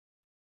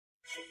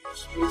United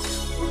States.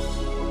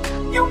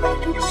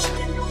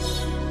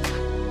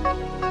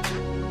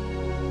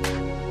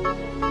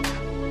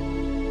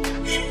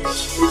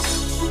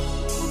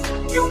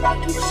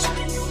 United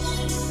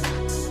States.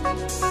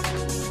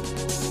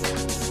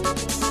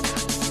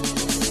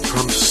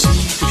 From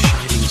sea to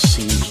shining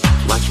sea,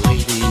 like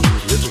Lady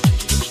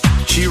Liberty,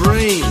 she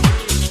reigned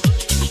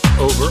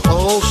over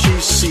all she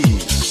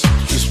sees.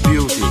 She's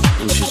beauty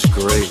and she's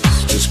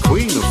grace. She's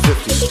queen of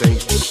 50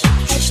 states.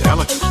 She's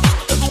elegance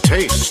and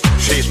taste.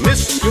 She's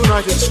Miss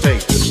United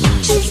States.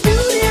 She's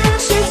beauty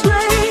and she's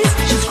grace.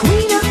 She's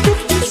queen of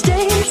 50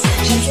 states.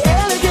 She's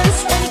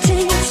elegance and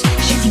taste.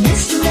 She's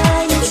Miss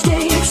United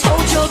States.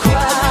 Hold your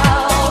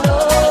crown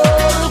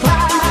up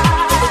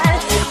high.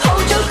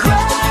 Hold your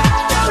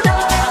crown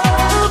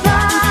up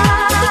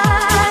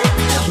high.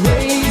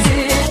 Raise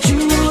it to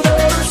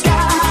the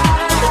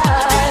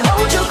sky.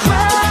 Hold your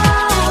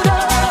crown up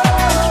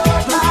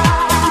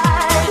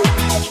high.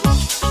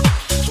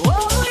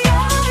 Oh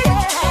yeah,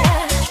 yeah.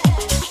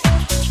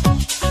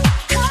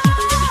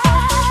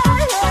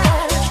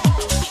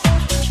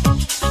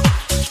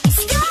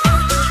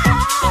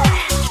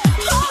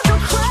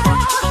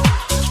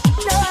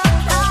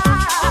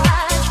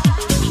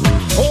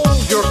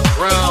 Hold your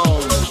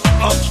crown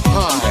up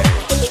high.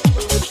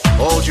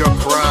 Hold your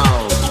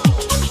crown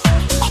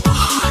up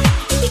high.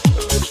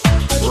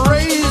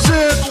 Raise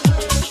it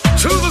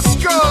to the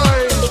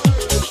sky.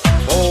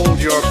 Hold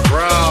your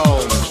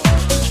crown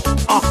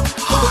up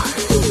high.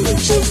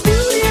 She's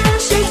beauty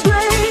and she's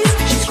grace.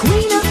 She's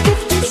queen of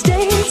 50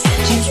 states.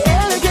 She's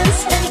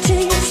elegance and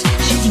taste.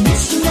 She's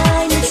Miss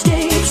United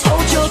States.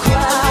 Hold your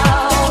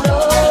crown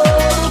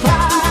up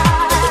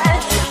high.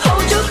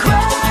 Hold your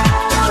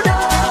crown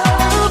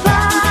up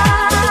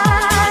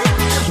high.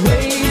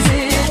 Raise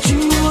it to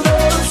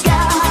the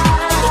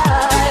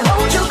sky.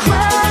 Hold your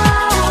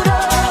crown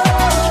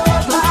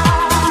up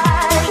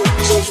high.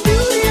 She's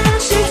beauty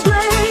and she's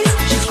grace.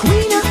 She's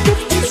queen of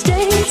 50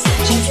 states.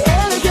 She's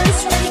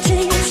elegance and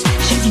taste.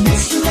 She's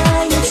Miss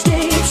United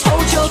States.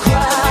 Hold your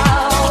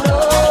crown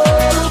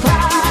up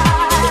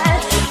high.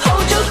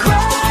 Hold your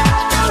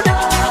crown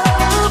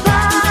up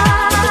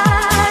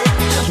high.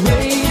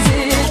 Raise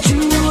it to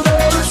the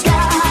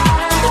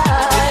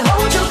sky.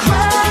 Hold your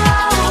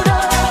crown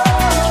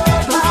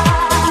up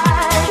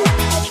high.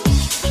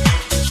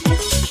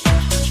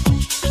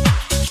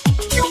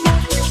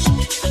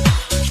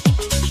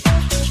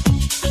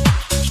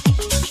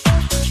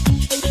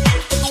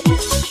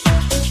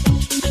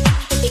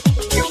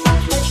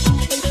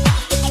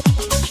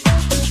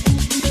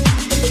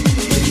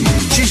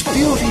 She's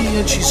beauty and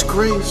she's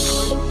grace.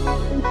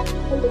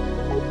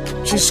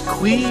 She's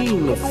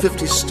queen of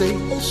 50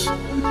 states.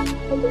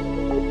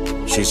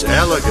 She's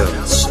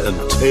elegance and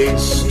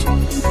taste.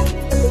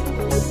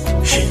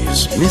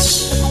 She's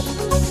Miss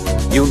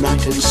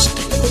United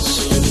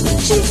States.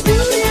 She's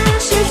beauty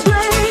and she's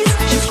grace.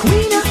 She's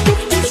queen of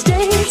 50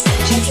 states.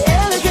 She's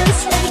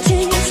elegance and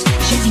taste.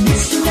 She's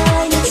Miss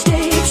United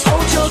States.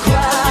 Hold your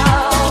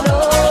crown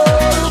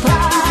up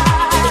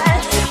high.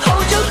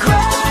 Hold your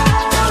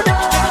crown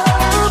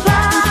up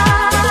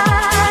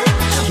high.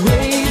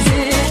 Raise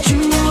it to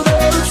the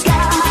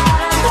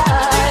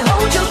sky.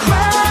 Hold your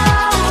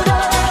crown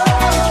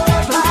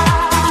up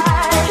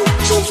high.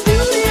 She's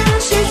beauty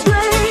and she's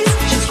grace.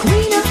 She's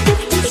queen of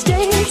 50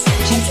 states.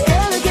 She's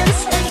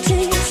elegance and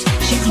taste.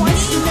 She's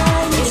Miss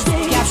United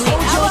States.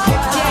 Hold your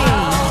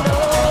crown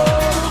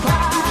up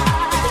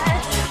high.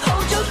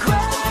 Hold your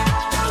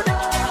crown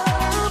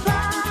up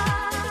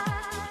high.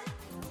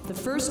 The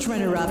first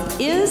runner-up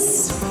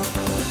is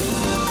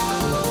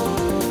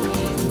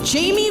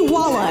Jamie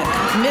Wallach,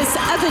 Miss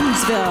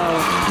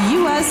Evansville,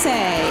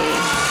 USA.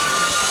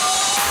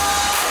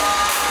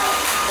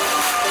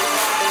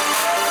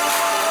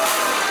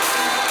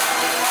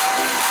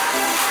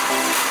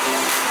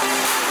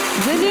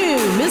 The new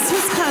Miss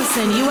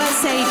Wisconsin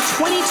USA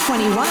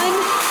 2021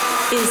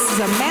 is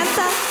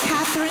Samantha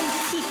Catherine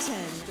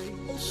Keaton.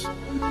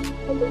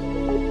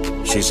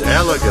 She's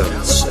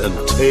elegance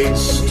and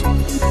taste.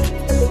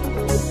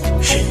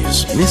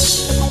 She's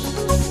Miss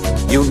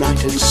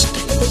United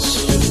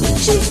States.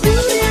 She's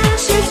beauty and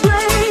she's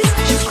grace.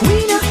 She's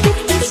queen of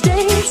 50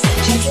 states.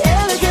 She's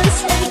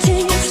elegance and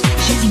taste.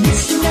 She's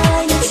Miss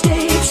United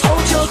States.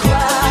 Hold your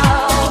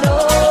crown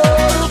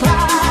up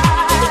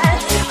high.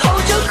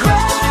 Hold your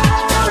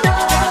crown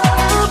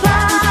up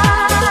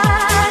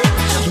high.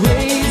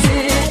 Raise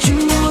it to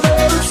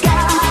the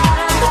sky.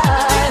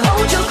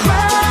 Hold your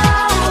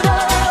crown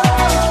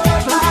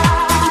up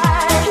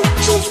high.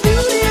 She's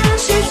beauty and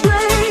she's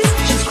grace.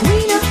 She's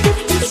queen of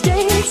 50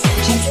 states.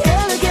 She's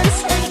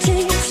elegance and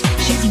taste.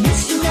 She's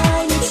Miss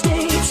United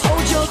States.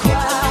 Hold your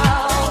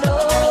crown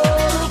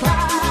up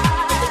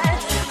high.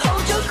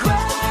 Hold your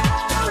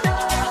crown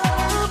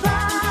up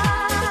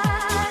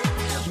high.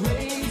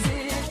 Raise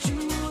it to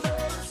the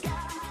sky.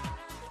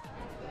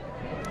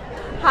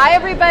 Hi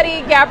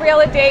everybody,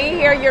 Gabriella Day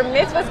here, your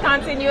Miss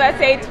Wisconsin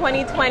USA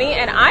 2020,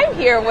 and I'm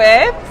here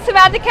with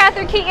Samantha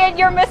Catherine Keaton,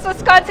 your Miss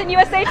Wisconsin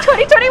USA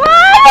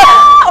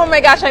 2021. Oh my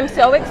gosh, I'm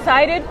so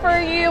excited for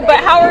you,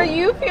 but how are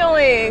you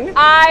feeling?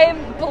 I'm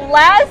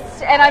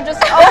blessed and I'm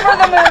just over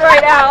the moon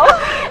right now.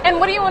 And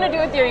what do you want to do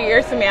with your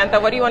year, Samantha?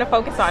 What do you want to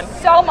focus on?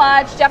 So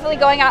much, definitely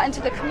going out into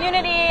the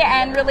community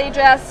and really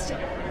just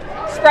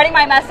spreading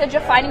my message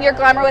of finding your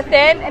glamour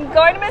within and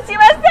going to Miss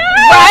USA.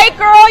 Right,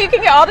 girl, you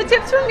can get all the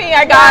tips from me.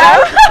 I got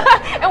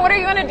them. And what are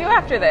you going to do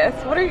after this?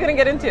 What are you going to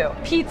get into?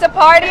 Pizza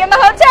party in the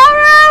hotel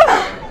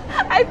room.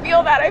 I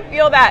feel that. I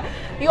feel that.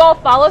 You all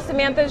follow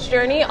Samantha's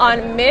journey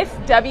on Miss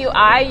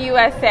WI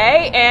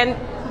USA and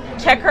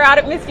check her out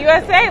at Miss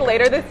USA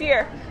later this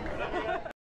year.